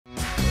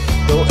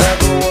don't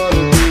ever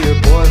wanna be your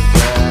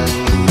boyfriend.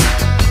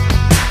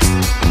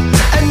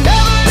 And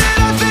never did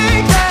I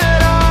think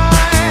that I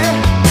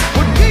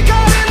would be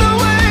caught in the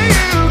way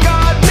you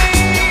got me.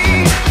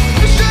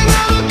 You should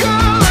never go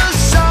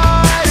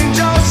aside and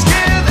just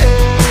give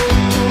in.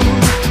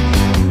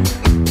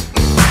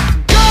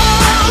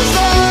 Girls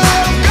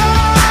love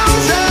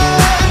girls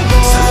and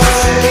boys.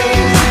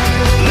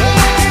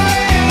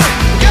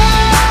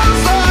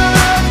 Girls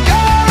love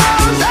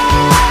girls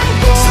and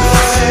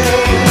boys.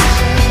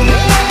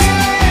 Never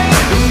did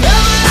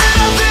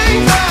I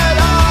think that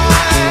I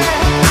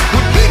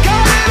would be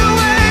caught in the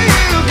way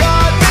you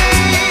got me.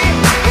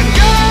 And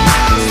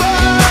girls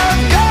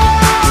love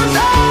girls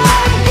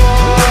and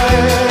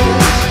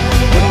boys.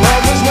 But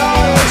love was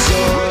not a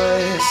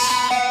choice.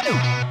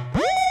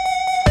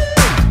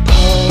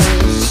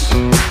 Pose,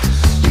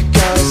 you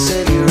gotta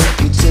save your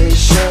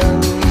reputation.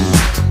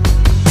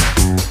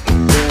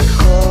 Get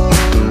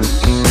close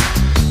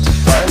to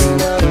finding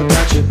out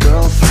about your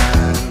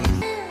girlfriend.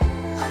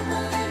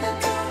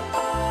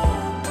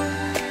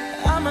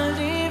 I'ma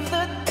leave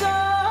the door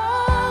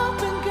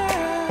open,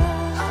 girl.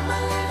 I'ma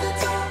leave the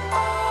door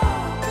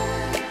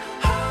open.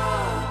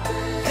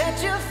 Let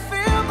you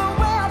feel the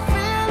way I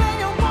feel, and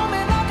you want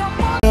me like I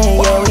want.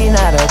 Yeah, we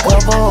not a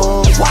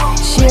couple.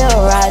 She a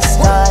rock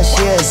star,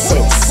 she a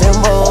sex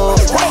symbol.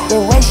 The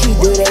way she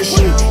do that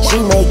shit, she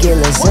make it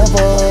look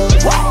simple.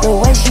 The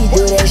way she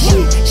do that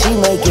shit, she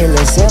make it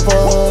look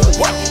simple.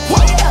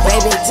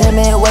 Baby, tell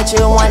me what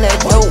you wanna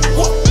do.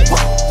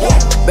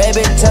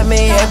 Baby, tell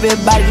me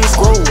everybody is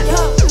cool.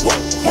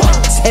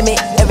 Tell me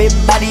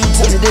everybody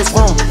to this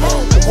room.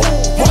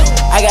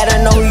 I gotta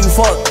know who you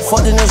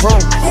fucked in this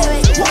room.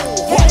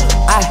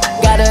 I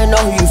gotta know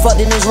who you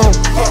fucked in this room.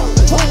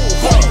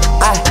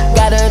 I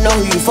gotta know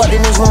who you fucked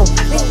in this room.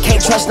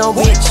 Can't trust no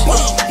bitch.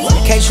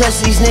 Can't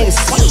trust these niggas.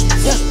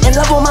 In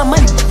love with my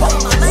money.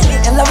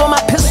 In love with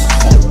my pistol.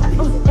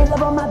 In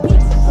love with my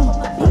bitch.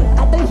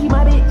 I think she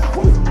my bitch.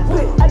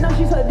 I know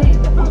she's her dick.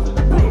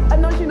 I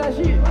know she not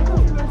shit.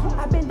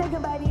 I've been thinking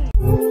about it.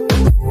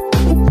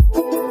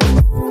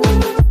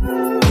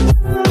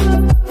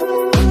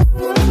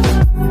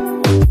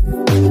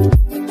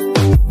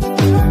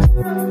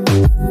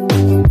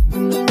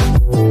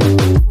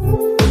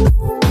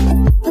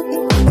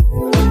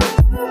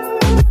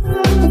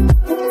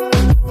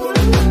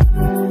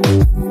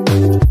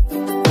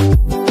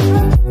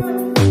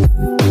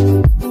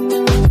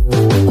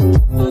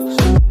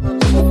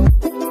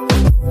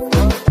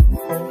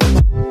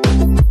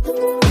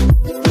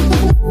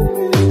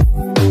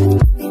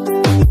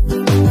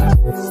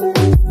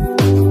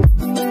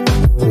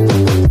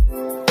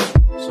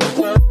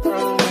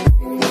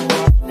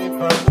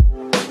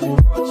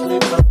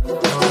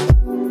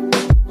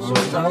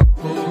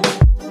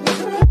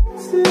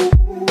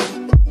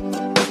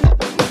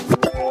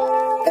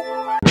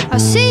 I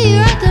see you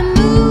at the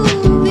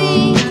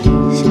movies.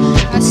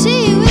 I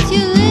see you with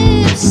your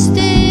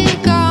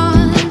lipstick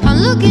on. I'm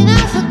looking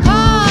out for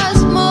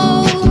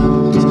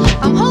cosmos.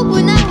 I'm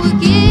hoping that we'll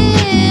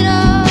get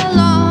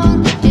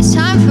along. It's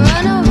time for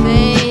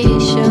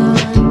innovation.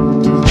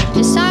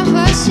 It's time for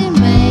us to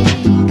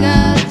make a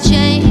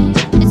change.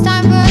 It's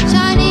time for a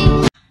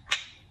Chinese.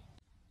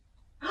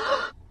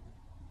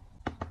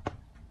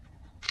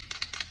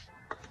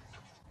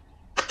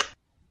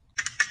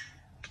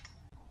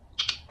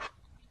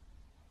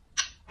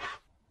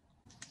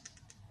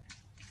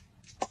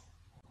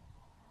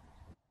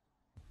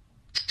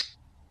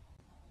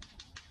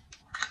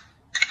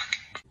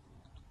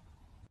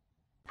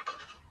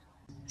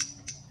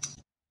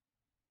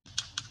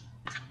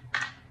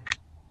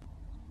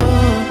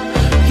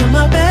 You're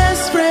my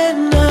best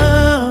friend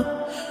now.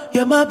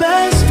 You're my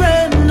best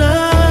friend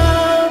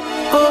now.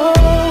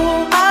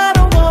 Oh, I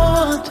don't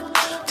want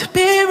to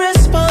be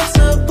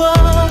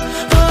responsible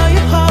for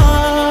your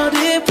heart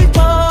if we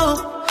fall.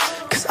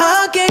 'Cause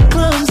I'll get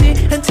clumsy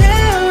and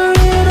tear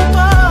it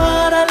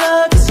apart. I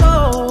love you so,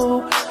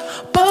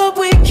 but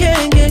we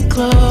can't get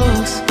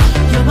close.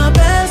 You're my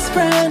best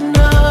friend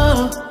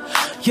now.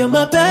 You're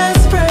my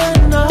best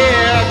friend now.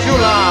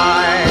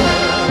 July,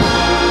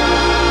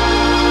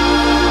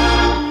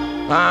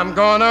 I'm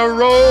gonna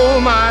roll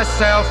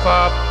myself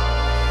up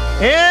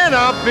in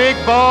a big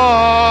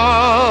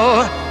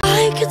ball.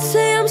 I could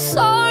say I'm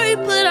sorry,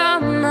 but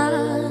I'm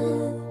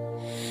not.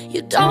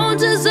 You don't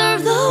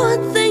deserve the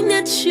one thing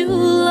that you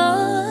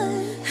love.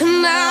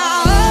 And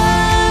now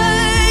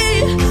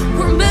I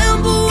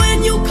remember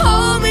when you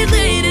called me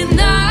late at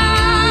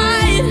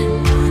night,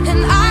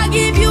 and I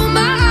gave you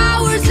my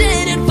hours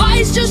and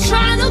advice, just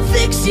trying to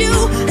fix you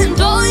and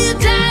all your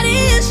daddy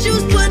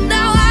issues. But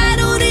now I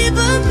don't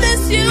even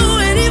miss you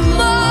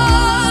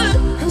anymore.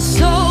 And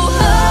so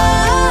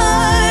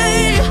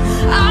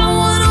I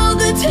want all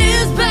the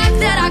tears back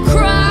that I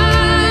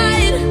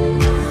cried,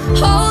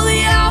 all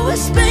the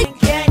hours spent.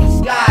 Candy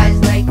skies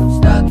like I'm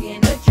stuck in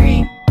a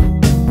dream,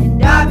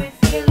 and I've been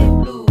feeling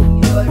blue.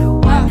 You're the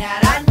one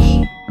that I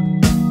need,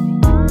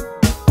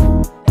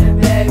 and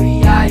baby,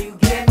 how you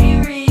give me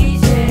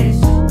reasons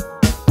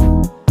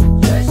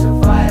just to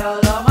fight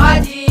all of my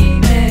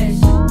demons.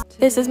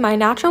 This is my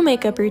natural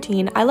makeup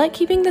routine. I like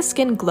keeping the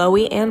skin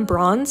glowy and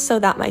bronzed so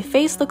that my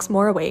face looks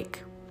more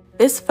awake.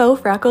 This faux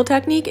freckle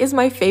technique is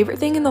my favorite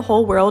thing in the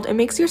whole world. It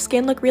makes your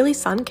skin look really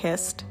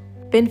sun-kissed.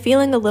 Been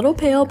feeling a little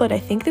pale, but I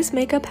think this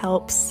makeup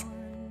helps.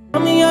 I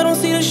don't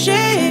see the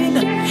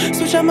shade.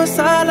 Switch on my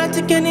side, I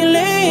take any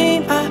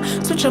lane. I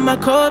switch on my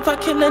core if I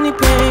kill any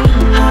pain.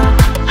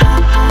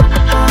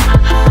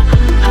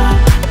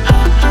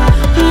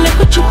 Look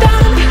what you done.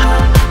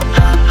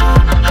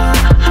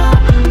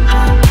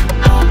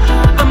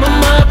 I'm a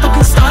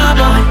motherfucking star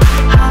boy.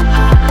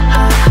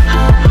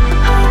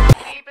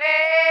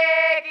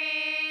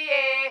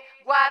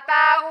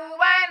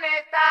 Guataúba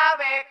esta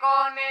vez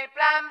con el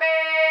plan B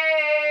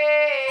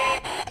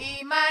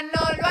y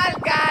Manolo al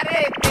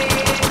carete.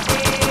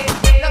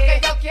 Lo que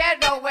yo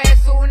quiero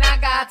es una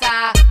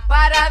gata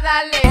para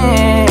darle.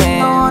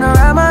 I wanna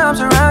wrap my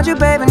arms around you,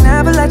 baby,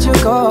 never let you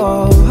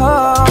go.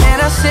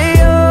 And I say,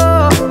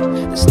 oh,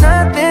 there's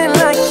nothing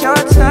like your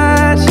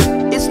touch.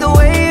 It's the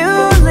way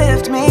you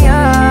lift me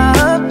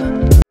up.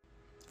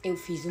 Eu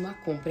fiz uma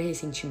compra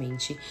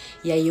recentemente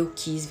e aí eu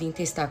quis vir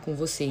testar com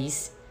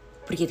vocês,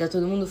 porque tá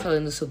todo mundo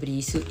falando sobre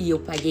isso e eu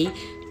paguei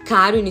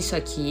caro nisso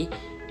aqui,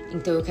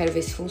 então eu quero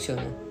ver se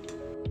funciona.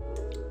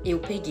 Eu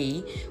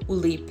peguei o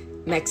Lip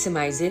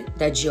Maximizer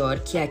da Dior,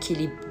 que é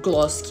aquele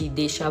gloss que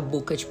deixa a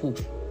boca, tipo,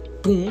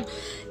 pum.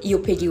 E eu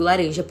peguei o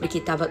laranja, porque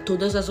tava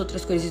todas as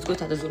outras cores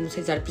esgotadas. Vamos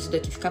rezar pra isso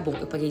daqui ficar bom.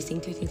 Eu paguei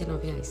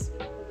R$189.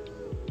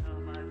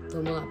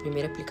 Vamos lá,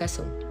 primeira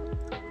aplicação.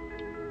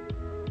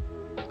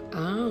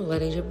 Ah, o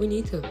laranja é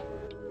bonito.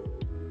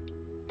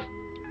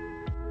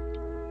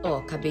 Ó,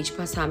 acabei de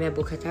passar, minha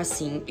boca tá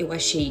assim. Eu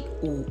achei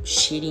o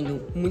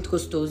cheirinho muito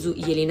gostoso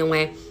e ele não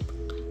é...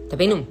 Tá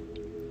vendo?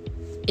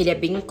 Ele é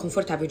bem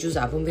confortável de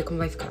usar. Vamos ver como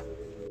vai ficar.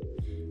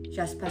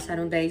 Já se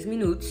passaram 10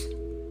 minutos.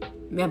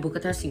 Minha boca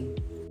tá assim.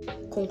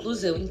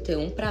 Conclusão,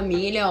 então, pra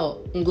mim ele é, ó,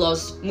 um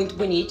gloss muito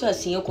bonito,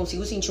 assim, eu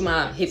consigo sentir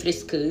uma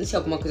refrescância,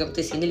 alguma coisa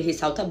acontecendo, ele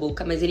ressalta a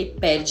boca, mas ele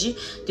perde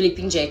do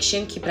Lip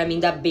Injection, que pra mim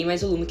dá bem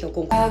mais volume, que é o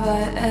concurso.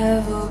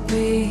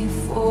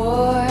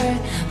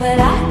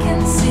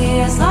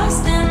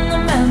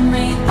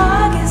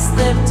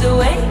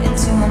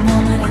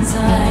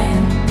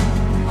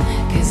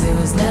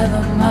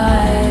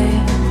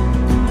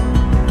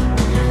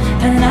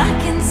 And I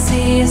can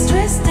see us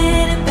twisted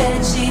in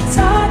bed sheets,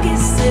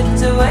 targets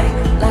slipped away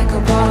like a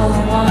bottle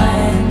of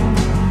wine.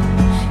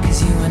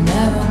 Cause you were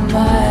never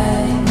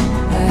mine.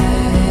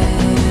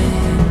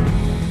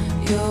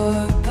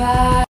 You're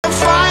back.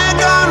 Fire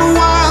gone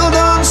wild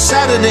on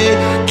Saturday.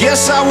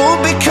 Guess I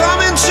won't be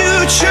coming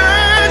to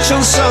church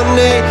on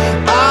Sunday.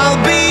 I'll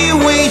be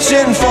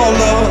waiting for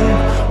love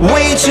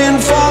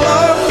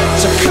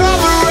to come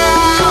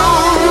around.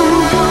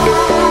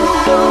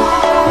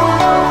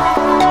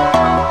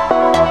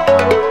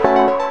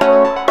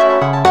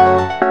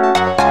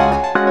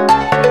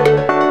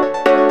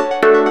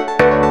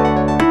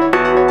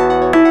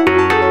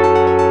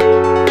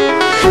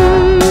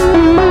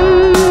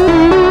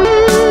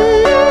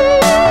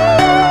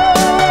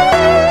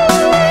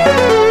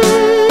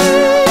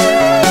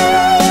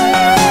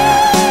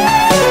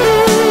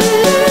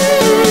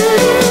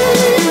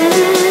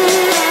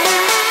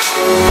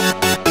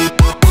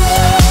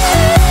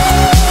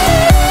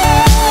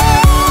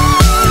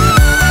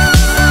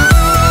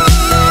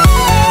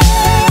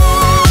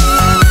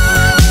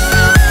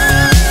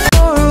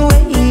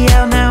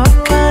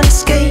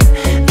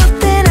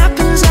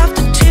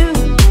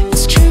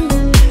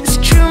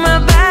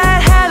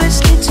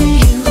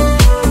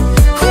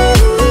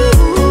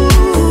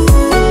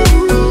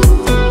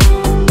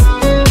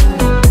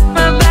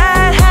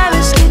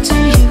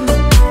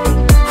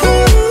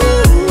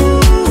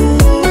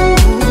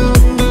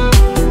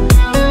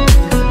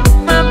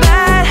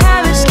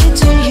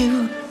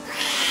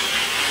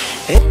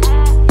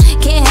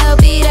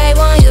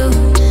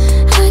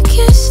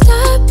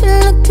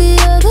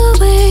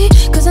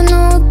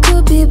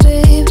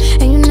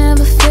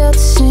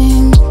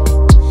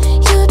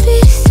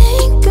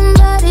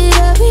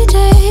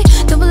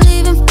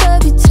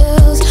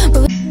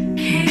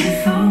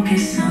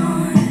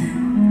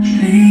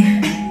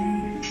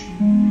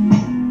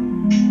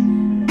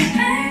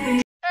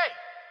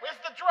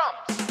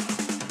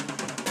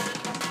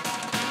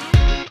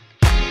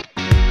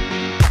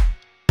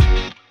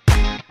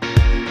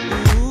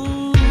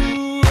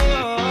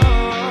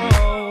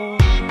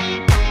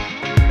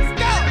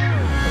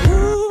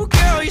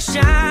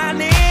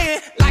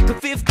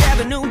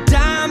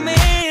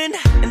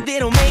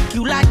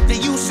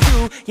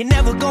 You're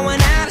never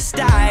going out of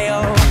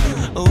style.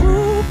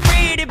 Ooh,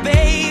 pretty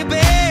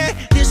baby,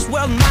 this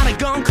world might have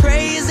gone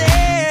crazy.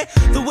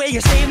 The way you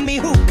saved me,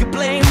 who could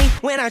blame me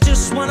when I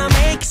just wanna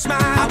make you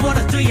smile? I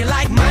wanna throw you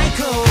like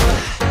Michael,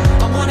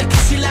 I wanna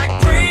kiss you like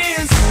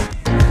Prince.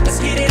 Let's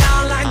get it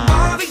on like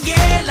Marvin,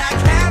 yeah, like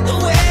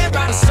Hathaway.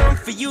 Write a song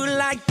for you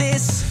like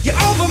this. You're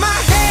over my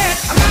head,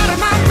 I'm out of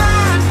my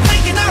mind,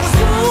 thinking I was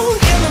cool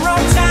in the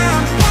wrong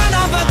time. One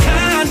of a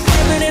kind,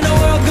 living in a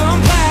world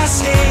gone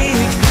plastic.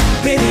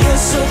 Baby, you're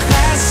so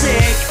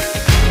classic.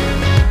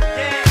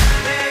 Yeah,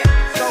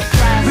 so classic.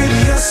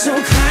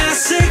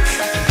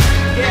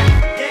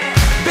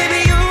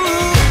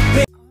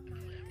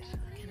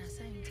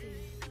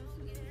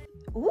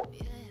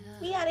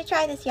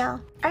 try this, y'all.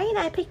 Alright,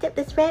 I picked up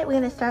this red. We're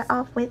gonna start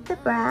off with the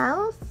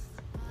brows.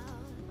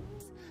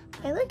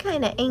 I look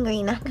kind of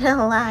angry, not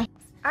gonna lie.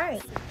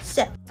 Alright,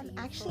 so I'm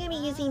actually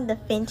gonna be using the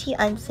Fenty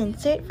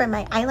Uncensored for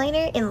my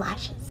eyeliner and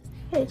lashes.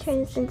 I'm gonna turn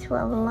this into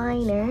a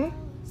liner.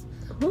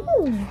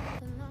 Ooh,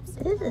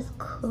 this is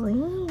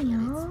clean,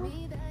 y'all.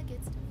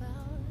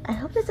 I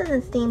hope this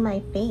doesn't stain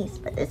my face,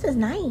 but this is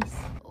nice.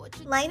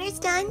 Liner's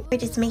done. We're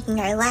just making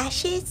our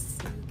lashes.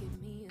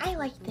 I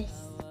like this.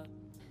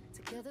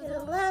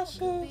 Little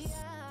lashes.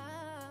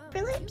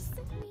 For lips,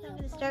 I'm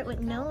gonna start with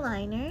no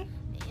liner.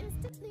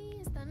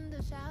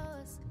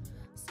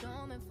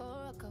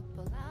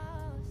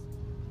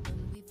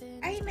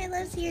 Alright, my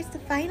loves, here's the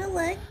final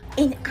look,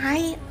 and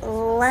I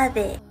love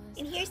it.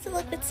 And here's the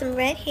look with some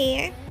red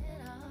hair.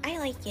 I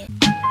like it.